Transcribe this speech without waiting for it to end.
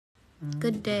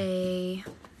Good day.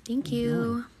 Thank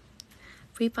you.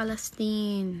 Free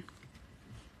Palestine.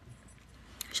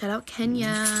 Shout out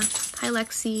Kenya. Hi,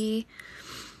 Lexi.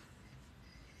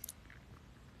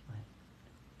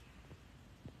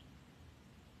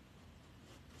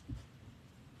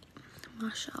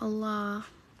 MashaAllah.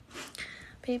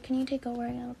 Babe, can you take over?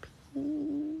 I gotta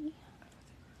pee.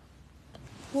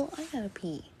 Well, I gotta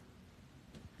pee.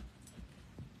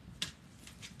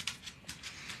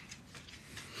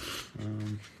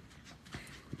 I'm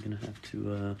gonna have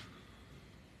to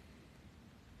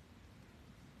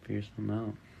figure something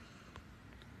out.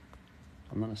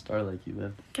 I'm not a star like you,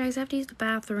 Bev. Guys, I have to use the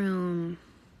bathroom.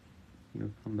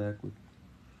 You'll come back with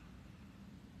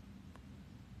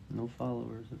no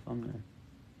followers if I'm there.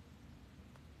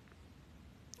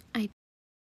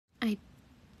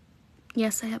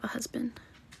 Yes, I have a husband.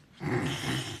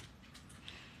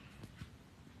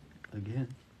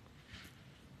 Again.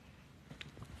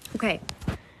 Okay.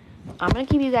 I'm gonna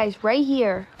keep you guys right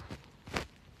here.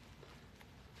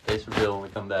 Face reveal when we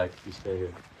come back if you stay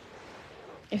here.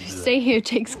 If you stay here,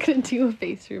 Jake's gonna do a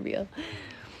face reveal.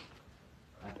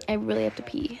 I really have to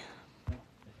pee.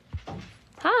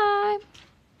 Hi.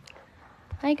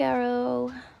 Hi,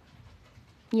 Garo.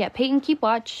 Yeah, Peyton, keep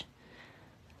watch.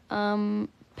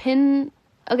 Peyton,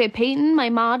 my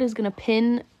mod, is gonna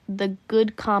pin the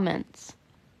good comments.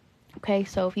 Okay,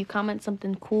 so if you comment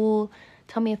something cool,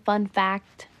 tell me a fun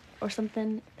fact or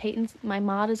something, my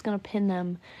mod is gonna pin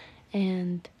them,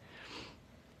 and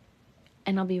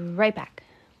I'll be right back.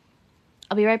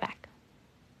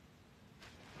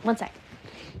 One sec.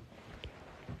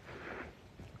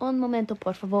 Un momento,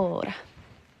 por favor.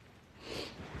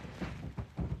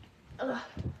 Ugh.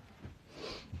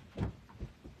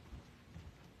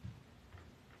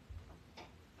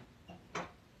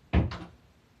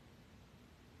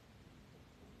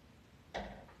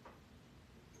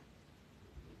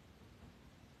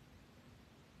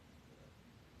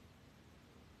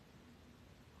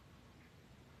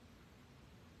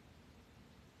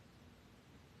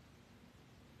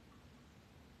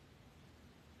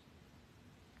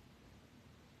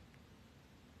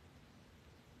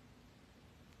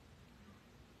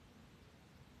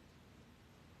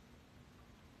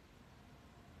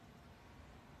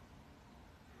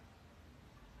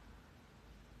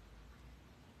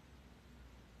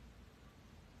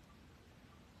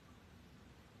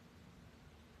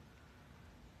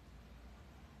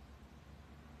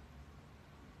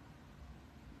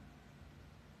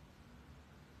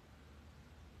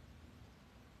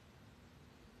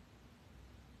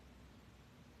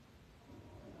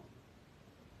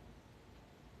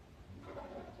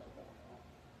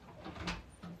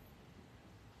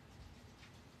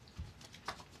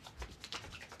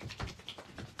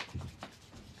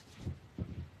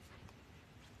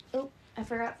 Oh, I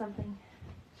forgot something.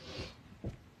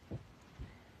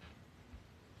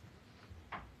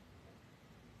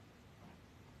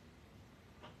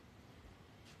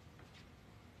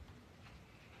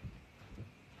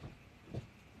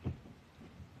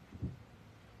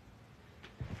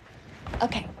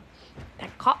 Okay.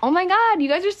 Oh my god, you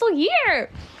guys are still here.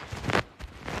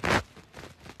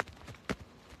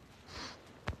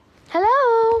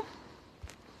 Hello.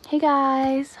 Hey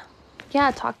guys.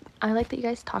 Yeah, I like that you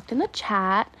guys talked in the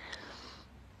chat.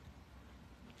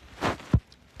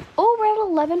 Oh,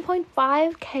 we're at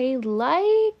 11.5k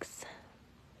likes.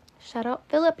 Shout out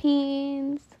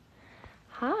Philippines.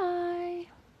 Hi.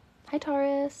 Hi,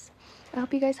 Taurus. I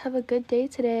hope you guys have a good day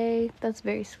today. That's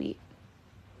very sweet.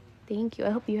 Thank you. I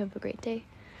hope you have a great day.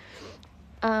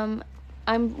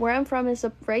 Where I'm from is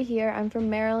up right here. I'm from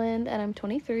Maryland and I'm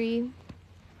 23.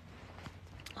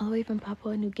 All the way from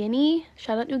Papua New Guinea.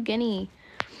 Shout out New Guinea.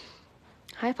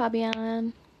 Hi,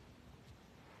 Fabian.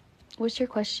 What's your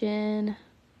question?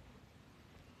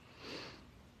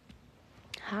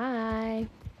 Hi.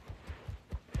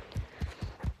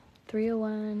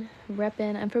 301.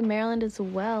 Reppin'. I'm from Maryland as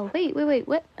well. Wait.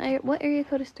 What area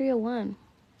code is 301?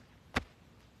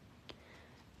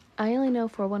 I only know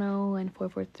 410 and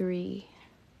 443.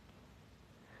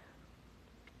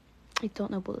 I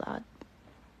don't know Bulad.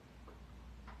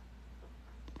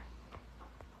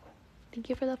 Thank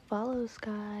you for the follows,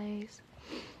 guys.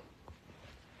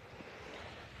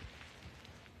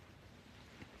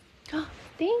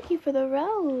 Thank you for the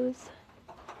rose.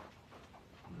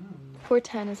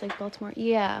 410 is like Baltimore.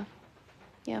 Yeah,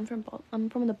 I'm from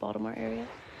the Baltimore area.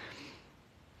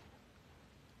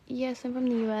 Yes, I'm from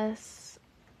the U.S.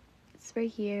 It's right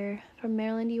here. From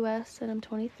Maryland, U.S. and I'm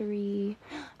 23.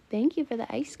 Thank you for the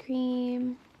ice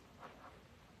cream.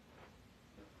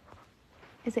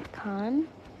 Is it Khan?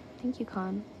 Thank you,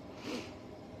 Khan.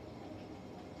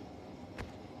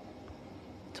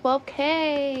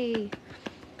 12K.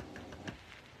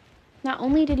 Not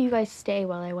only did you guys stay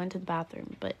while I went to the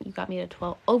bathroom, but you got me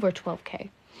to over 12K.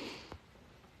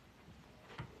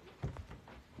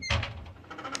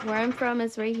 Where I'm from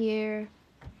is right here.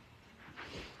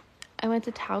 I went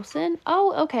to Towson.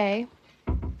 Oh, okay.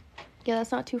 Yeah,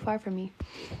 that's not too far from me.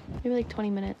 Maybe like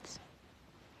 20 minutes.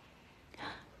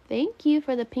 Thank you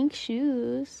for the pink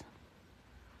shoes.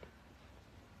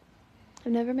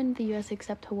 I've never been to the US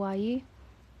except Hawaii.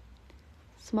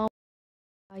 Small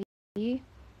Hawaii.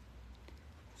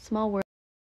 Small world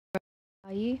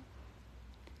Hawaii.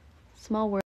 Small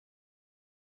world.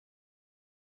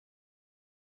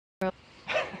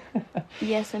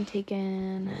 Yes, I'm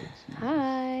taken.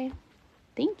 Hi.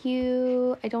 Thank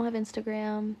you. I don't have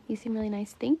Instagram. You seem really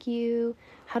nice. Thank you.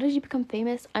 How did you become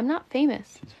famous? I'm not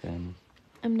famous. She's famous.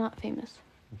 I'm not famous.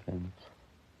 You're famous.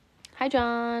 Hi,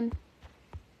 John.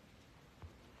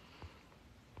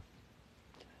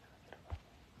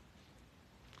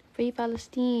 Free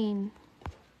Palestine.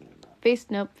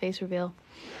 Nope, face reveal.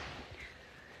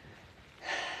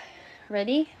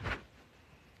 Ready?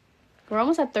 We're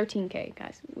almost at 13K,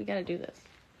 guys. We gotta do this.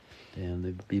 Damn,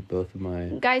 they beat both of my...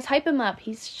 Guys, hype him up.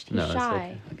 He's No,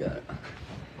 shy. it's okay. I got it.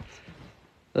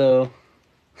 Hello.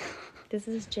 This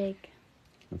is Jake.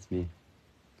 That's me.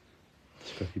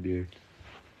 Scruffy beard.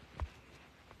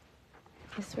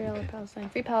 I swear I love Palestine.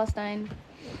 Free Palestine.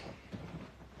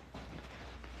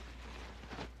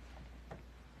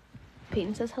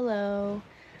 Peyton says hello.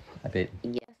 Hi,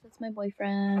 Peyton. Yes, that's my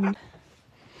boyfriend.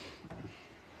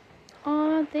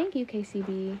 Aw, thank you,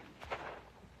 KCB.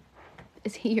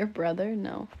 Is he your brother?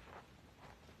 No.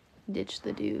 Ditch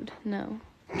the dude. No.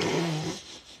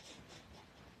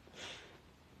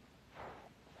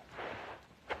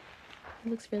 He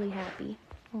looks really happy.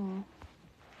 Aw.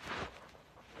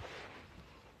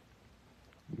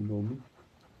 You know me?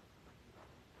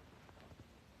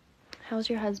 How's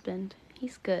your husband?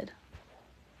 He's good.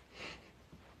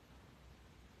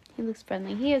 He looks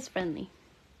friendly. He is friendly.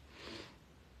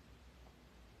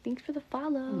 Thanks for the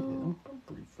follow. Yeah, I'm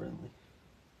pretty friendly.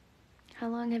 How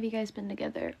long have you guys been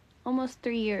together? Almost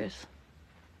 3 years.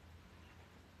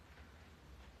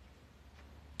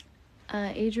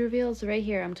 Age reveals right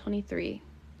here. I'm 23.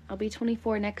 I'll be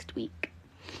 24 next week.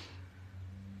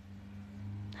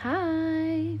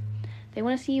 Hi. They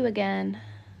want to see you again.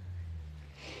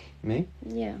 Me?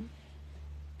 Yeah.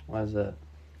 Why is that?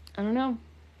 I don't know.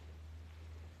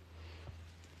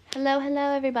 Hello,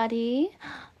 everybody.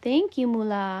 Thank you,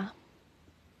 Mula.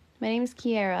 My name is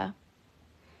Kiera.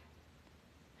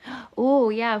 Oh,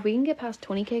 yeah, if we can get past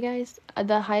 20K, guys.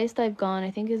 The highest I've gone,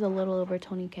 I think, is a little over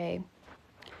 20K.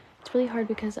 It's really hard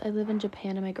because I live in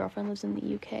Japan and my girlfriend lives in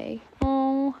the UK.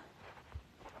 Oh.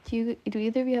 Do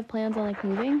either of you have plans on, like,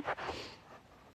 moving?